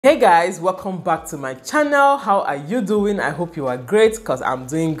Hey guys, welcome back to my channel. How are you doing? I hope you are great because I'm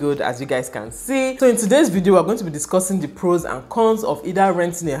doing good, as you guys can see. So in today's video, we're going to be discussing the pros and cons of either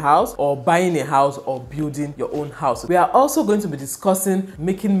renting a house or buying a house or building your own house. We are also going to be discussing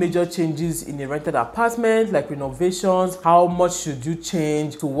making major changes in a rented apartment, like renovations. How much should you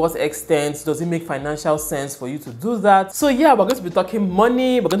change? To what extent? Does it make financial sense for you to do that? So yeah, we're going to be talking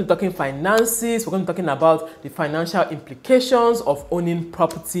money, we're going to be talking finances, we're going to be talking about the financial implications of owning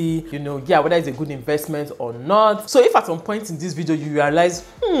property. Whether it's a good investment or not. So if at some point in this video you realize,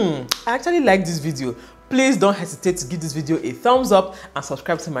 I actually like this video, please don't hesitate to give this video a thumbs up and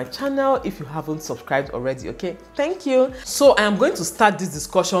subscribe to my channel if you haven't subscribed already, okay? Thank you. So I am going to start this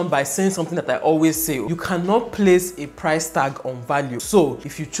discussion by saying something that I always say. You cannot place a price tag on value. So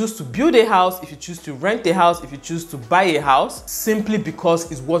if you choose to build a house, if you choose to rent a house, if you choose to buy a house, simply because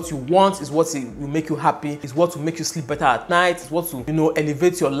it's what you want, it's what will make you happy, it's what will make you sleep better at night, it's what will,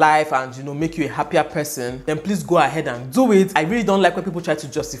 elevate your life and, make you a happier person, then please go ahead and do it. I really don't like when people try to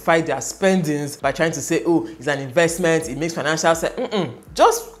justify their spendings by trying to say, oh, it's an investment, it makes financial sense.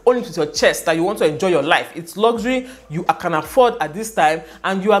 Just own it with your chest that you want to enjoy your life. It's luxury you can afford at this time,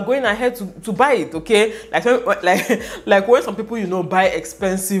 and you are going ahead to buy it, okay? Like when some people, buy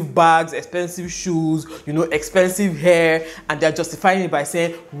expensive bags, expensive shoes, expensive hair, and they're justifying it by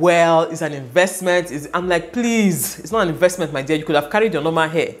saying, well, it's an investment. I'm like, please, it's not an investment, my dear. You could have carried your normal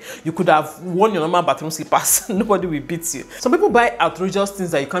hair. You could have worn your normal bathroom slippers. Nobody will beat you. Some people buy outrageous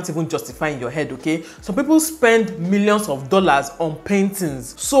things that you can't even justify in your head, okay? Some people spend millions of dollars on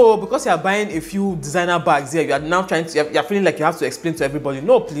paintings. So because you are buying a few designer bags here, you are now you're feeling like you have to explain to everybody.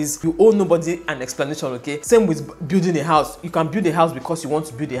 No, please, you owe nobody an explanation, okay? Same with building a house. You can build a house because you want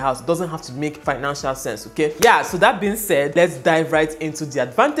to build a house. It doesn't have to make financial sense, okay? Yeah, so that being said, let's dive right into the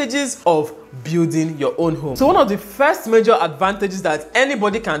advantages of building your own home. So one of the first major advantages that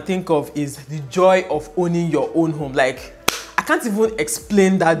anybody can think of is the joy of owning your own home. Like, I can't even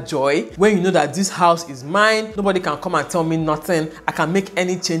explain that joy when you know that this house is mine. Nobody can come and tell me nothing. I can make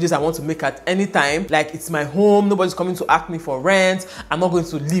any changes I want to make at any time. Like, it's my home. Nobody's coming to ask me for rent. I'm not going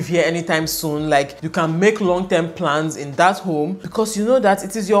to live here anytime soon. Like, you can make long-term plans in that home because you know that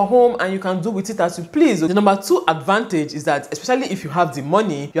it is your home and you can do with it as you please. The number two advantage is that, especially if you have the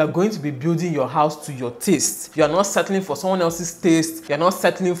money, you are going to be building your house to your taste. You are not settling for someone else's taste. You're not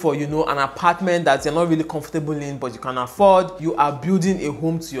settling for, an apartment that you're not really comfortable in, but you can afford. You are building a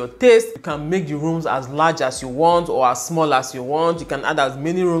home to your taste. You can make the rooms as large as you want or as small as you want. You can add as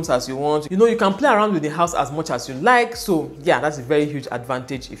many rooms as you want. You can play around with the house as much as you like. So yeah, that's a very huge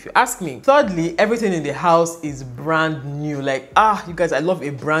advantage if you ask me. Thirdly, everything in the house is brand new. Like, you guys, I love a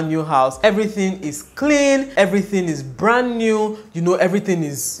brand new house. Everything is clean. Everything is brand new. Everything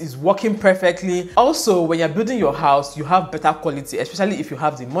is working perfectly. Also, when you're building your house, you have better quality, especially if you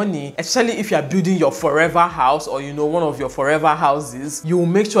have the money, especially if you're building your forever house or, one of your forever houses. You will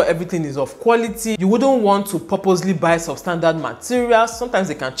make sure everything is of quality. You wouldn't want to purposely buy substandard materials. Sometimes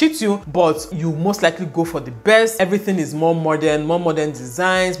they can cheat you, but you most likely go for the best. Everything is more modern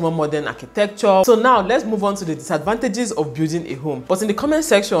designs, more modern architecture. So now let's move on to the disadvantages of building a home. But in the comment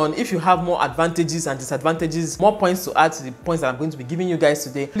section, if you have more advantages and disadvantages, more points to add to the points that I'm going to be giving you guys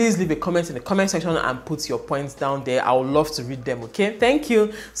today, please leave a comment in the comment section and put your points down there. I would love to read them, okay? Thank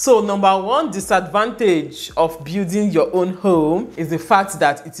you. So number one disadvantage of building your own home is the fact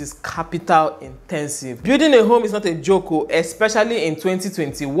that it is capital intensive. Building a home is not a joke, especially in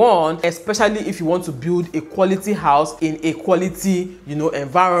 2021, especially if you want to build a quality house in a quality,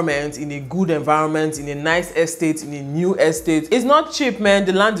 environment, in a good environment, in a nice estate, in a new estate. It's not cheap, man.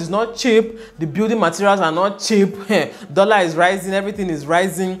 The land is not cheap. The building materials are not cheap. Dollar is rising, everything is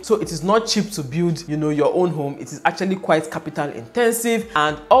rising. So it is not cheap to build, your own home. It is actually quite capital intensive,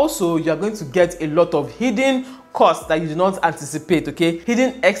 and also you are going to get a lot of hidden costs that you do not anticipate, okay?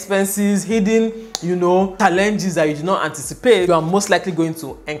 Hidden expenses, hidden, challenges that you do not anticipate. You are most likely going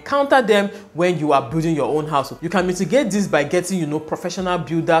to encounter them when you are building your own house. You can mitigate this by getting, professional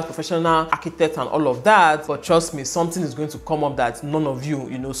builders, professional architects and all of that. But trust me, something is going to come up that none of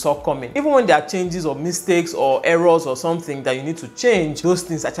you, saw coming. Even when there are changes or mistakes or errors or something that you need to change, those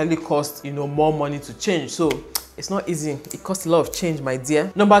things actually cost, more money to change. So it's not easy. It costs a lot of change, my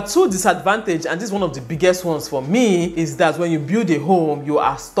dear. Number two disadvantage, and this is one of the biggest ones for me, is that when you build a home, you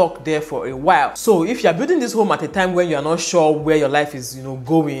are stuck there for a while. So if you're building this home at a time when you're not sure where your life is,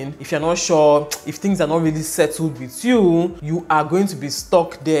 going, if you're not sure if things are not really settled with you, you are going to be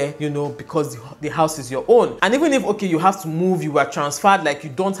stuck there, because the house is your own. And even if, okay, you have to move, you are transferred, like you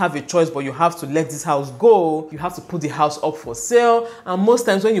don't have a choice, but you have to let this house go, you have to put the house up for sale. And most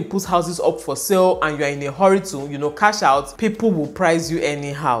times when you put houses up for sale and you're in a hurry to, you know, cash out, people will price you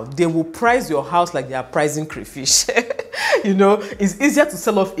anyhow. They will price your house like they are pricing crayfish. You know, it's easier to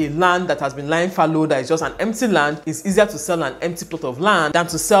sell off a land that has been lying fallow, that is just an empty land. It's easier to sell an empty plot of land than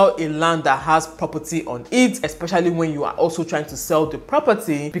to sell a land that has property on it, especially when you are also trying to sell the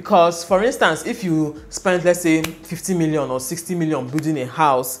property. Because for instance, if you spend, let's say 50 million or 60 million building a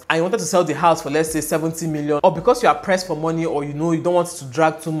house, and you wanted to sell the house for, let's say 70 million, or because you are pressed for money, or you know you don't want it to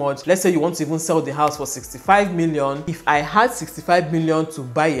drag too much, let's say you want to even sell the house for 65 million. If I had 65 million to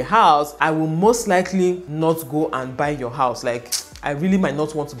buy a house, I will most likely not go and buy your house. Like, I really might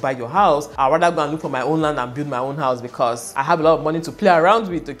not want to buy your house. I'd rather go and look for my own land and build my own house because I have a lot of money to play around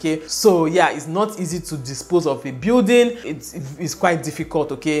with, okay? So yeah, it's not easy to dispose of a building. It's quite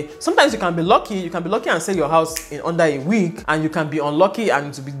difficult, okay? Sometimes you can be lucky and sell your house in under a week, and you can be unlucky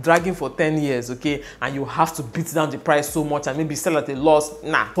and to be dragging for 10 years, okay? And you have to beat down the price so much and maybe sell at a loss.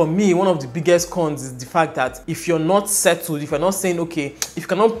 Nah, for me, one of the biggest cons is the fact that if you're not settled, if you're not saying, okay, if you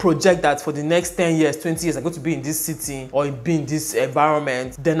cannot project that for the next 10 years, 20 years, I'm going to be in this city or be in this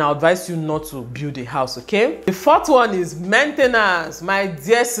environment, then I advise you not to build a house, okay? The fourth one is maintenance, my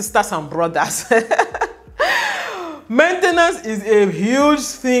dear sisters and brothers. Maintenance is a huge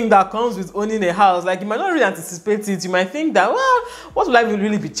thing that comes with owning a house. Like, you might not really anticipate it. You might think that, well, what will I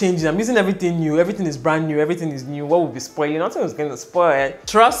really be changing? I'm using everything new. Everything is brand new. Everything is new. What will be spoiling? Nothing is going to spoil.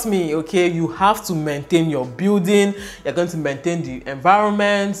 Trust me, okay? You have to maintain your building. You're going to maintain the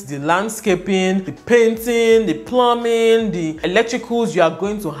environment, the landscaping, the painting, the plumbing, the electricals. You are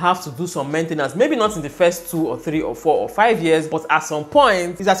going to have to do some maintenance. Maybe not in the first 2 or 3 or 4 or 5 years, but at some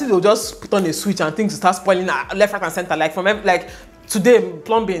point, it's as if they'll just put on a switch and things start spoiling left, right, and center. Like from like today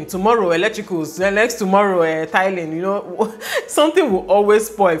plumbing, tomorrow electricals, then next tomorrow tiling, you know, something will always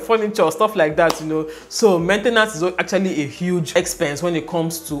spoil, furniture, stuff like that, you know. So maintenance is actually a huge expense when it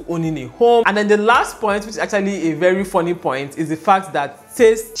comes to owning a home. And then the last point, which is actually a very funny point, is the fact that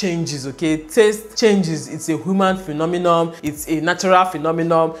taste changes, okay? Taste changes. It's a human phenomenon. It's a natural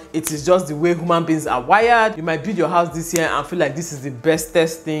phenomenon. It is just the way human beings are wired. You might build your house this year and feel like this is the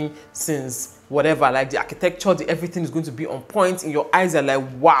bestest thing since whatever, like the architecture, everything is going to be on point. In your eyes are like,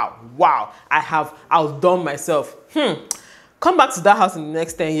 wow, I have outdone myself. Come back to that house in the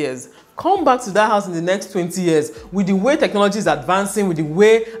next 10 years. Come back to that house in the next 20 years. With the way technology is advancing, with the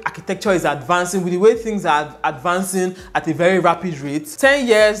way architecture is advancing, with the way things are advancing at a very rapid rate, 10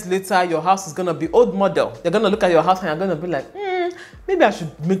 years later, your house is going to be old model. They're going to look at your house and you're going to be like, maybe I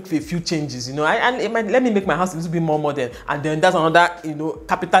should make a few changes, you know, let me make my house a little bit more modern. And then that's another, you know,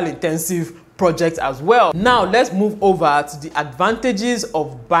 capital intensive project as well. Now let's move over to the advantages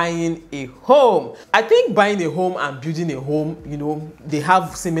of buying a home. I think buying a home and building a home, you know, they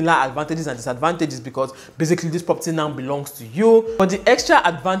have similar advantages and disadvantages because basically this property now belongs to you. But the extra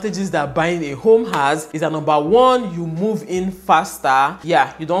advantages that buying a home has is that number one, you move in faster.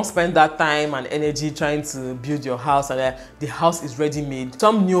 Yeah, you don't spend that time and energy trying to build your house and the house is ready made.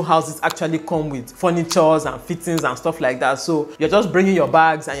 Some new houses actually come with furnitures and fittings and stuff like that. So you're just bringing your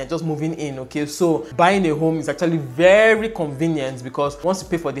bags and you're just moving in, okay? So buying a home is actually very convenient because once you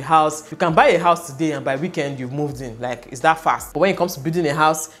pay for the house, you can buy a house today and by weekend you've moved in. Like, it's that fast. But when it comes to building a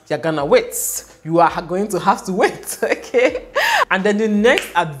house, you're gonna wait. You are going to have to wait, okay? And then the next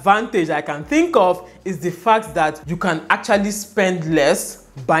advantage I can think of is the fact that you can actually spend less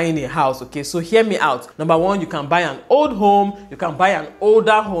buying a house, okay? So hear me out. Number one, you can buy an old home. You can buy an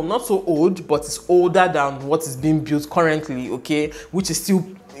older home, not so old, but it's older than what is being built currently, okay? Which is still,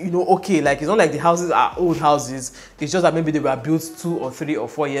 you know, okay. Like, it's not like the houses are old houses. It's just that maybe they were built 2 or 3 or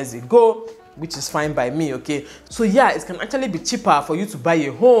 4 years ago, which is fine by me, okay? So yeah, it can actually be cheaper for you to buy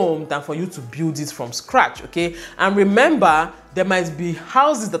a home than for you to build it from scratch, okay? And remember, there might be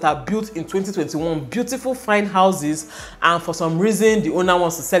houses that are built in 2021, beautiful, fine houses, and for some reason, the owner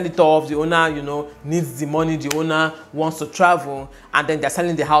wants to sell it off, the owner, you know, needs the money, the owner wants to travel, and then they're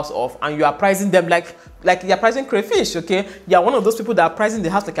selling the house off, and you are pricing them like you're pricing crayfish, okay? You're one of those people that are pricing the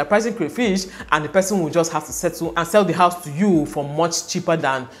house like you're pricing crayfish, and the person will just have to settle and sell the house to you for much cheaper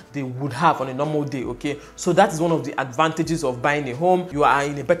than they would have on a normal day, okay? So that is one of the advantages of buying a home. You are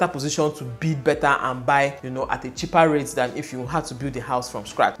in a better position to bid better and buy, you know, at a cheaper rate than if you had to build a house from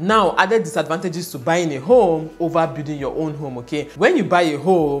scratch. Now, added disadvantages to buying a home over building your own home, okay? When you buy a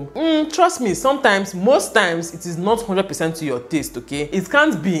home, trust me, most times, it is not 100% to your taste, okay? It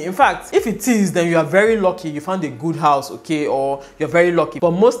can't be. In fact, if it is, then you are very lucky you found a good house, okay? Or you're very lucky.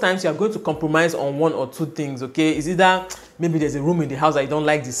 But most times, you are going to compromise on 1 or 2 things, okay? It's either maybe there's a room in the house that you don't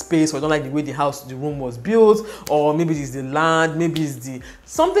like the space, or you don't like the way the room was built, or maybe it's the land, maybe it's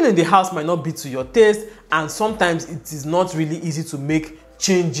something in the house might not be to your taste, and sometimes it is not really easy to make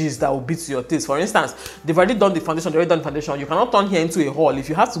changes that will be to your taste. For instance, they've already done the foundation, you cannot turn here into a hall. If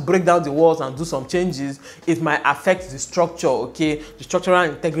you have to break down the walls and do some changes, it might affect the structure, okay, the structural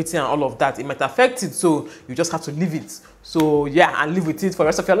integrity and all of that. It might affect it, so you just have to leave it. So yeah, and live with it for the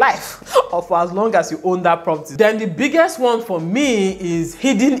rest of your life or for as long as you own that property. Then the biggest one for me is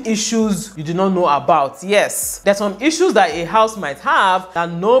hidden issues you do not know about. Yes, there's some issues that a house might have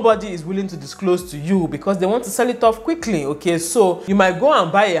that nobody is willing to disclose to you because they want to sell it off quickly. Okay, so you might go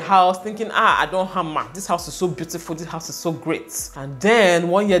and buy a house thinking, I don't hammer, this house is so beautiful, this house is so great, and then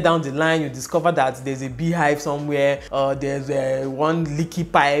 1 year down the line you discover that there's a beehive somewhere, there's one leaky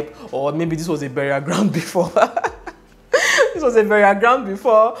pipe, or maybe this was a burial ground before. This was a burial ground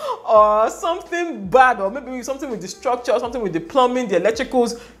before, or something bad, or maybe something with the structure, or something with the plumbing, the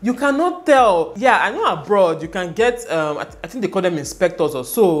electricals. You cannot tell. Yeah, I know abroad you can get, I think they call them inspectors or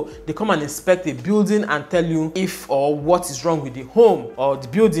so. They come and inspect a building and tell you if or what is wrong with the home or the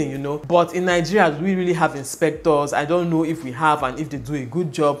building, you know. But in Nigeria, do we really have inspectors? I don't know if we have and if they do a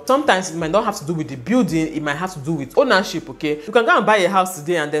good job. Sometimes it might not have to do with the building, it might have to do with ownership, okay? You can go and buy a house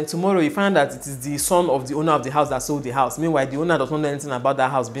today and then tomorrow you find that it is the son of the owner of the house that sold the house. Meanwhile, the owner does not know anything about that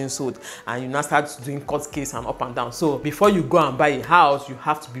house being sold, and you now start doing court case and up and down. So before you go and buy a house, you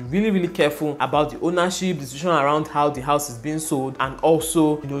have to be really careful about the ownership, the situation around how the house is being sold, and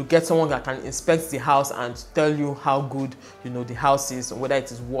also, you know, get someone that can inspect the house and tell you how good, you know, the house is and whether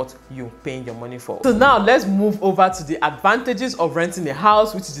it is worth you paying your money for. So now let's move over to the advantages of renting a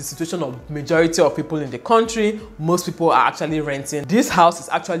house, which is the situation of majority of people in the country. Most people are actually renting. This house is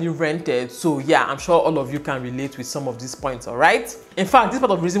actually rented, so yeah, I'm sure all of you can relate with some of these points. All right, in fact, this is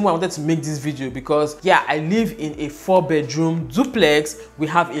part of the reason why I wanted to make this video, because yeah, I live in a 4-bedroom duplex. We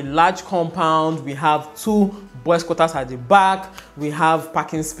have a large compound, we have 2 boys' quarters at the back, we have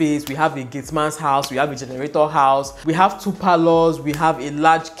parking space, we have a gateman's house, we have a generator house, we have 2 parlors, we have a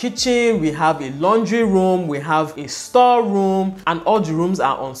large kitchen, we have a laundry room, we have a store room, and all the rooms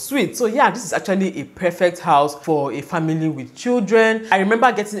are en suite. So yeah, this is actually a perfect house for a family with children. I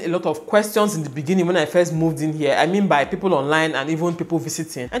remember getting a lot of questions in the beginning when I first moved in here. I mean, by people online and even people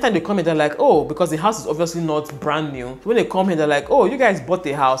visiting. Anytime they come in, they're like, oh, because the house is obviously not brand new. When they come here, they're like, oh, you guys bought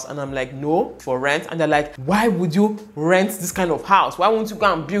a house? And I'm like, no, for rent. And they're like, why would you rent this kind of house? Why won't you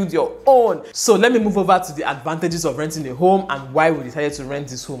go and build your own? So let me move over to the advantages of renting a home and why we decided to rent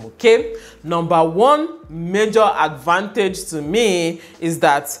this home, okay? Number 1 major advantage to me is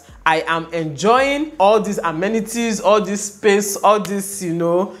that I am enjoying all these amenities, all this space, all this, you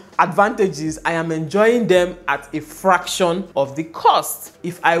know, advantages. I am enjoying them at a fraction of the cost.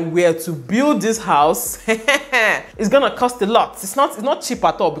 If I were to build this house, it's gonna cost a lot. It's not cheap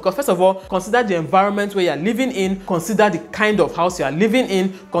at all, because first of all, consider the environment where you're living in, consider the kind of house you are living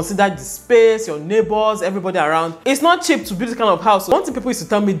in, consider the space, your neighbors, everybody around. It's not cheap to build this kind of house. So one thing people used to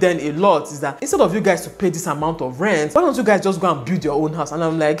tell me then a lot is that instead of you guys to pay this amount of rent, why don't you guys just go and build your own house? And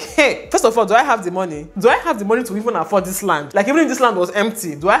I'm like, hey, first of all, do I have the money? Do I have the money to even afford this land? Like, even if this land was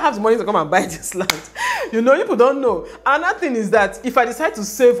empty, do I have the money to come and buy this land? You know, people don't know. Another thing is that if I decide to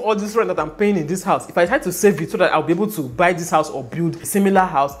save all this rent that I'm paying in this house, if I decide to save it so that I'll be able to buy this house or build a similar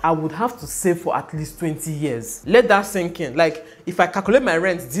house, I would have to save for at least 20 years. Let that sink in. Like, if I calculate my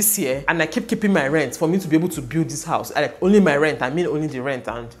rent this year and I keep keeping my rent for me to be able to build this house, like only my rent, I mean only the rent,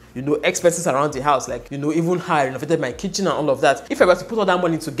 and you know, expenses around the house, like, you know, even how I renovated my kitchen and all of that. If I were to put all that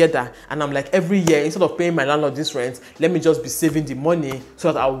money together and I'm like, every year, instead of paying my landlord this rent, let me just be saving the money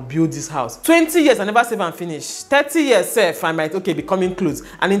so that I will build this house. 20 years I never save and finish. 30 years safe, I might, okay, be coming close.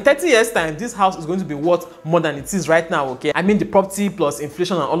 And in 30 years time, this house is going to be worth more than it is right now, okay? I mean, the property plus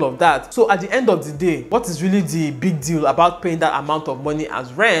inflation and all of that. So at the end of the day, what is really the big deal about paying that amount of money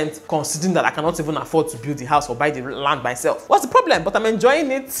as rent, considering that I cannot even afford to build the house or buy the land myself? What's the problem? But I'm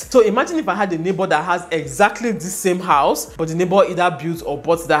enjoying it. So imagine if I had a neighbor that has exactly the same house, but the neighbor either built or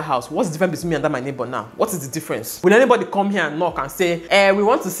bought that house. What's the difference between me and that my neighbor now? What is the difference? Will anybody come here and knock and say, we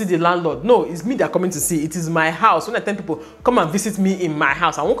want to see the landlord? No, it's me they're coming to see. It is my house. When I tell people, come and visit me in my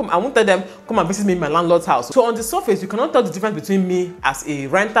house, I won't tell them, come and visit me in my landlord's house. So on the surface, you cannot tell the difference between me as a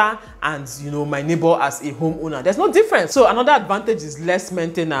renter and, you know, my neighbor as a homeowner. There's no difference. So another advantage is less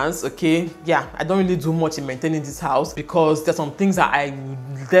maintenance, okay? Yeah, I don't really do much in maintaining this house because there's some things that I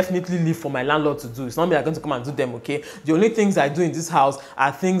would definitely leave for my landlord to do. It's not me that's going to come and do them, okay? The only things I do in this house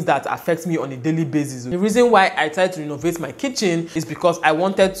are things that affect me on a daily basis. The reason why I tried to renovate my kitchen is because I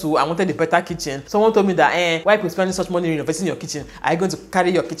wanted a better kitchen. Someone told me that, why are you spending such money renovating your kitchen? Are you going to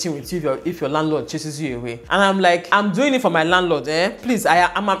carry your kitchen with you if your landlord chases you away? And I'm like, I'm doing it for my landlord, Please,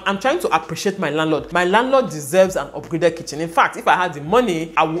 I'm trying to appreciate my landlord. My landlord deserves an upgraded kitchen. In fact, if I had the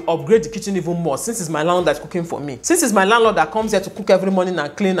money, I would upgrade the kitchen even more, since it's my landlord that's cooking for me. Since it's my landlord that comes here to cook every morning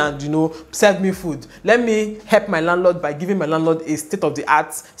and clean and, you know, serve me food, let me help my landlord by giving my landlord a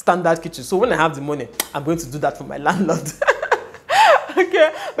state-of-the-art standard kitchen. So when I have the money, I'm going to do that for my landlord.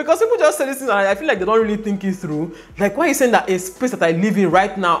 Okay, because people just say this thing and I feel like they don't really think it through. Like, why are you saying that a space that I live in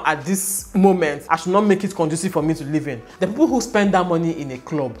right now at this moment, I should not make it conducive for me to live in? The people who spend that money in a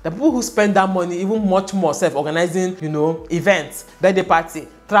club, the people who spend that money even much more self-organizing, you know, events, birthday party,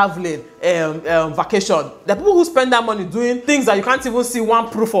 traveling, vacation. The people who spend that money doing things that you can't even see one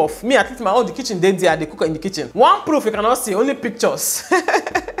proof of. Me, at least my own, the kitchen, they cook in the kitchen. One proof you cannot see, only pictures.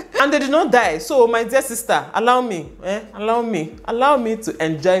 And they did not die. So my dear sister, allow me to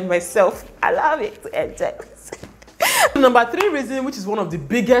enjoy myself. Allow me to enjoy myself. Number 3 reason, which is one of the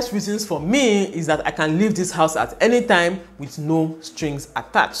biggest reasons for me, is that I can leave this house at any time with no strings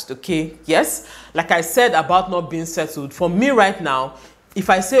attached. Okay, yes, like I said about not being settled, for me right now, if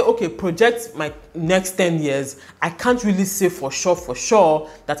I say, okay, project my next 10 years, I can't really say for sure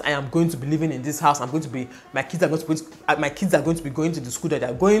that I am going to be living in this house. My kids are going to be going to the school that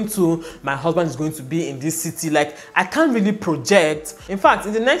they're going to. My husband is going to be in this city. Like, I can't really project. In fact,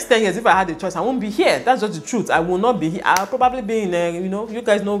 in the next 10 years, if I had a choice, I won't be here. That's just the truth. I will not be here. I'll probably be in, you know, you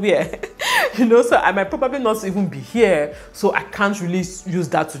guys know where. You know, so I might probably not even be here. So I can't really use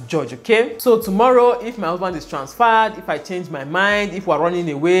that to judge, okay? So tomorrow, if my husband is transferred, if I change my mind, if we're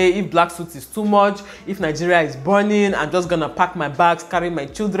running away, if black suit is too much, if Nigeria is burning, I'm just gonna pack my bags, carry my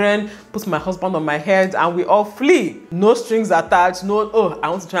children, put my husband on my head, and we all flee. No strings attached, no, oh, I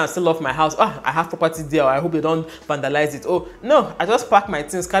want to try and sell off my house. Oh, I have property there, I hope they don't vandalize it. Oh, no, I just pack my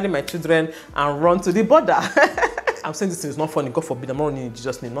things, carry my children, and run to the border. I'm saying this thing is not funny. God forbid, I'm not running in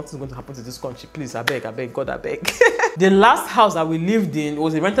Jesus' name. Nothing's going to happen to this country. Please, I beg, God, I beg. The last house that we lived in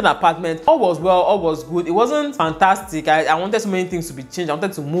was a rented apartment. All was well, all was good. It wasn't fantastic. I wanted so many things to be changed. I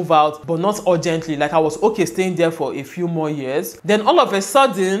wanted to move out, but not urgently. Like, I was okay staying there for a few more years. Then all of a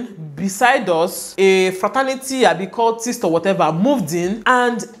sudden, beside us, a fraternity, I be called cultist or whatever, moved in,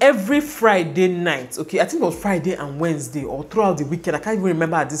 and every Friday night, okay, I think it was Friday and Wednesday or throughout the weekend, I can't even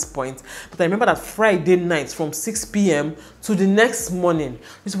remember at this point, but I remember that Friday nights from 6 p.m. to the next morning,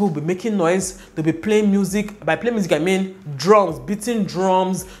 these people will be making noise, they'll be playing music. By playing music, I mean drums, beating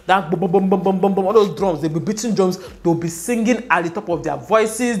drums, that boom, boom, boom, boom, boom, boom, boom, all those drums, they'll be beating drums, they'll be singing at the top of their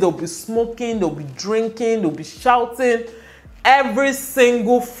voices, they'll be smoking, they'll be drinking, they'll be shouting. Every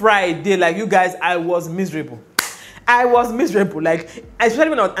single Friday, like, you guys, I was miserable. I was miserable, like, especially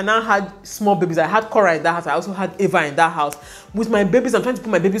when I now had small babies. I had KORA in that house. I also had Eva in that house. With my babies, I'm trying to put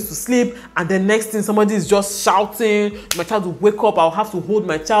my babies to sleep, and the next thing, somebody is just shouting. My child will wake up. I'll have to hold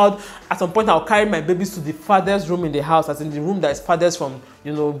my child. At some point, I'll carry my babies to the farthest room in the house, as in the room that is farthest from,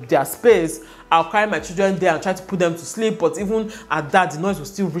 you know, their space. I'll carry my children there and try to put them to sleep, but even at that, the noise will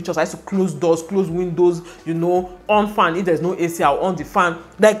still reach us. I used to close doors, close windows, you know, on fan. If there's no AC, I'll on the fan.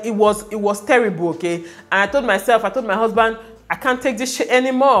 Like, it was terrible, okay? And I told my husband, I can't take this shit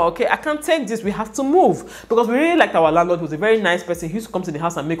anymore, okay? I can't take this. We have to move. Because we really liked our landlord. He was a very nice person. He used to come to the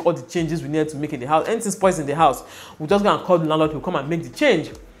house and make all the changes we needed to make in the house. Anything spoils in the house, we just go and call the landlord. He'll come and make the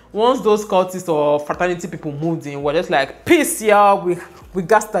change. Once those cultists or fraternity people moved in, we're just like, peace, y'all. We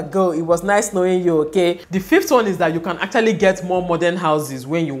got to go. It was nice knowing you, okay? The fifth one is that you can actually get more modern houses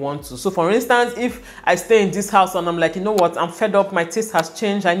when you want to. So for instance, if I stay in this house and I'm like, you know what, I'm fed up, my taste has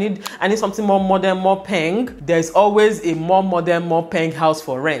changed, I need something more modern, more peng, there's always a more modern, more peng house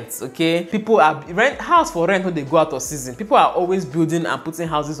for rent, okay? People are house for rent when they go out of season. People are always building and putting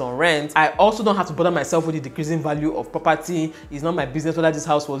houses on rent. I also don't have to bother myself with the decreasing value of property. It's not my business whether this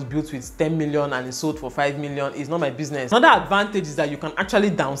house was built with 10 million and it's sold for 5 million. It's not my business. Another advantage is that you can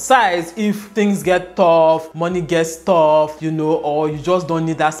actually downsize if things get tough, money gets tough, you know, or you just don't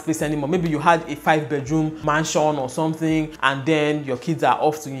need that space anymore. Maybe you had a 5-bedroom mansion or something, and then your kids are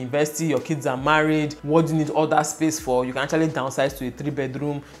off to university, your kids are married. What do you need all that space for? You can actually downsize to a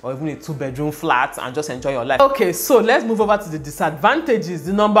 3-bedroom or even a 2-bedroom flat and just enjoy your life. Okay, so let's move over to the disadvantages.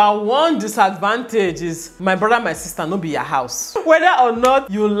 The number one disadvantage is, my brother, my sister, no be your house. Whether or not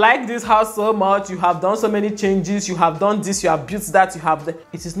you like this house so much, you have done so many changes, you have done this, you have built that, you have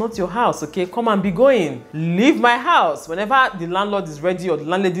it is not your house, okay? Come and be going. Leave my house. Whenever the landlord is ready or the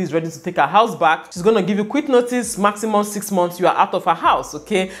landlady is ready to take her house back, she's going to give you quick notice, maximum 6 months, you are out of her house,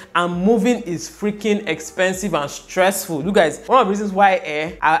 okay? And moving is freaking expensive and stressful. You guys, one of the reasons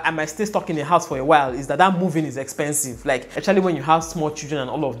why I might stay stuck in the house for a while is that moving is expensive. Like, especially when you have small children and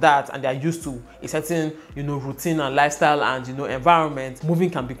all of that, and they are used to a certain, you know, routine and lifestyle and, you know, environment, moving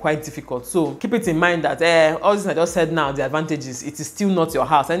can be quite difficult. So keep it in mind that all this I just said now, the advantages, it is still still not your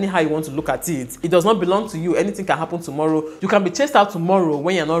house. Anyhow you want to look at it, it does not belong to you. Anything can happen tomorrow. You can be chased out tomorrow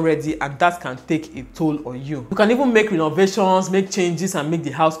when you're not ready, and that can take a toll on you. You can even make renovations, make changes, and make the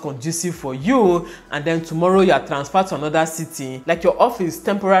house conducive for you, and then tomorrow you are transferred to another city. Like your office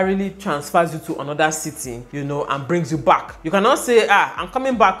temporarily transfers you to another city, you know, and brings you back. You cannot say, I'm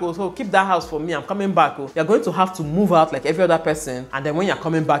coming back, oh, so keep that house for me, I'm coming back. Oh. You're going to have to move out like every other person, and then when you're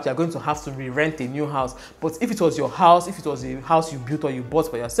coming back, you're going to have to re-rent a new house. But if it was your house, if it was a house you built or you bought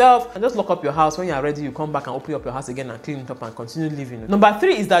for yourself, and just lock up your house. When you're ready, you come back and open up your house again and clean it up and continue living. Number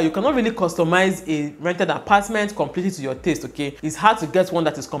 3 is that you cannot really customize a rented apartment completely to your taste. Okay, it's hard to get one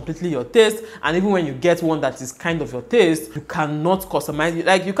that is completely your taste, and even when you get one that is kind of your taste, you cannot customize it.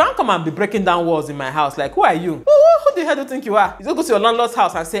 Like, you can't come and be breaking down walls in my house. Like, who are you? Who the hell do you think you are? You just go to your landlord's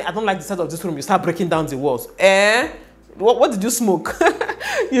house and say, I don't like the size of this room. You start breaking down the walls. What did you smoke?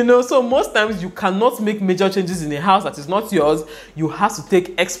 You know, so most times you cannot make major changes in a house that is not yours. You have to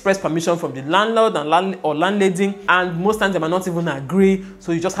take express permission from the landlord or landlady, and most times they might not even agree,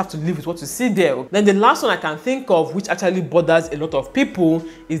 so you just have to live with what you see there. Then the last one I can think of, which actually bothers a lot of people,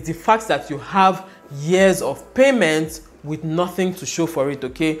 is the fact that you have years of payment with nothing to show for it.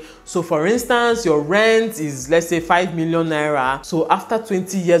 Okay, so for instance, your rent is, let's say, 5 million naira. So after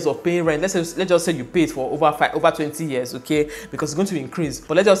 20 years of paying rent, let's just say you paid for over 20 years, okay, because it's going to increase,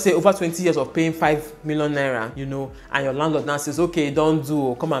 but let's just say over 20 years of paying 5 million naira, you know, and your landlord now says, okay, don't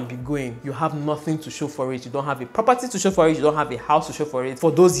do, come and be going. You have nothing to show for it. You don't have a property to show for it. You don't have a house to show for it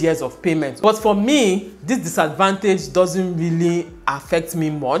for those years of payment. But for me, this disadvantage doesn't really affect me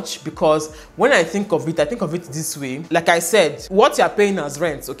much, because when I think of it this way. Like I said, what you are paying as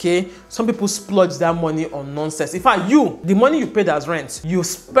rent, okay, some people splurge that money on nonsense. In fact, the money you paid as rent, you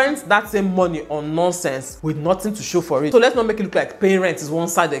spent that same money on nonsense with nothing to show for it. So let's not make it look like paying rent is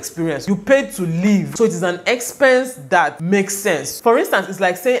one-side experience. You paid to live, so it is an expense that makes sense. For instance, it's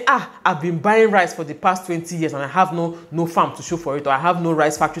like saying, I've been buying rice for the past 20 years and I have no farm to show for it, or I have no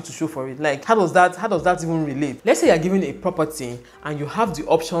rice factory to show for it. Like, how does that even relate? Let's say you're given a property and you have the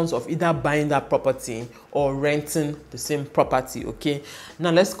options of either buying that property or renting the same property. Okay, now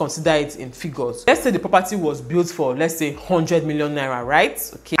let's consider it in figures. Let's say the property was built for, let's say, 100 million naira, right?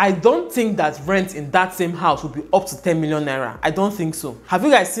 Okay, I don't think that rent in that same house will be up to 10 million naira. I don't think so. Have you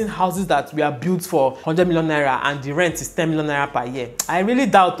guys seen houses that were built for 100 million naira and the rent is 10 million naira per year? I really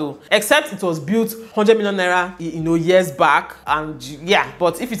doubt though, except it was built 100 million naira, you know, years back. And yeah,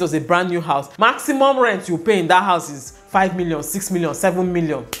 but if it was a brand new house, maximum rent you pay in that house is 5 million, 6 million, 7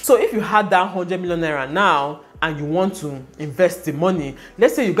 million. So if you had that 100 million naira now and you want to invest the money,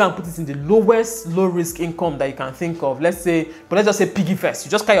 let's say you go and put it in the lowest low risk income that you can think of. Let's just say piggy vest.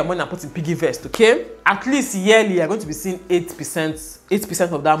 You just carry your money and put in piggy vest, okay? At least yearly you're going to be seeing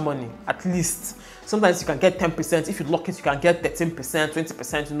 8% of that money, at least. Sometimes you can get 10%. If you lock it, you can get 13%,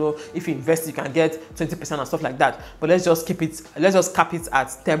 20%. You know, if you invest, you can get 20% and stuff like that. But let's just cap it at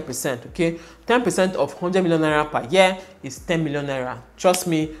 10%. Okay, 10% of 100 million naira per year is 10 million naira. Trust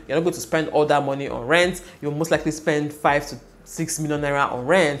me, you're not going to spend all that money on rent. You'll most likely spend 5 to 6 million naira on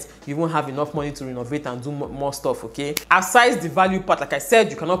rent. You won't have enough money to renovate and do more stuff. Okay, aside the value part, like I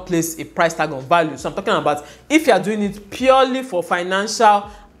said, you cannot place a price tag on value. So I'm talking about if you are doing it purely for financial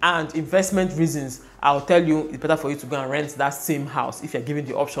and investment reasons, I'll tell you it's better for you to go and rent that same house if you're given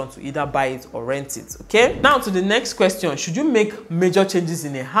the option to either buy it or rent it. Okay, now to the next question: should you make major changes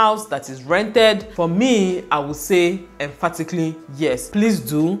in a house that is rented? For me, I would say emphatically yes, please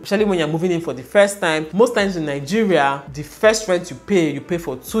do, especially when you're moving in for the first time. Most times in Nigeria, the first rent you pay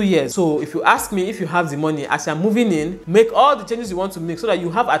for 2 years. So if you ask me, if you have the money as you're moving in, make all the changes you want to make so that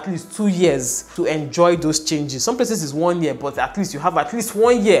you have at least 2 years to enjoy those changes. Some places is 1 year, but at least you have at least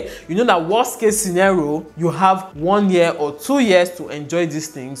 1 year. You know that worst case scenario, you have 1 year or 2 years to enjoy these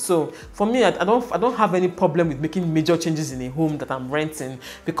things. So for me, I don't have any problem with making major changes in a home that I'm renting,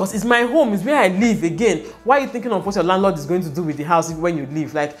 because it's my home, it's where I live. Again, why are you thinking of what your landlord is going to do with the house when you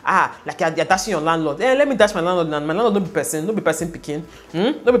leave? Like you're dashing your landlord. Let me dash my landlord. And my landlord don't be person picking,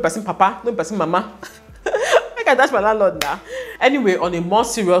 don't be person papa, don't be person mama. That's my landlord now. Anyway, on a more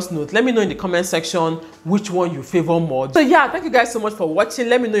serious note, let me know in the comment section which one you favor more. So yeah, thank you guys so much for watching.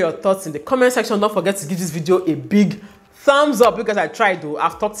 Let me know your thoughts in the comment section. Don't forget to give this video a big thumbs up, because I tried though.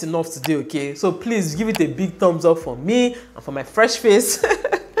 I've talked enough today, okay? So please give it a big thumbs up for me and for my fresh face.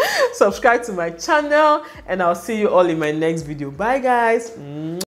 Subscribe to my channel, and I'll see you all in my next video. Bye guys.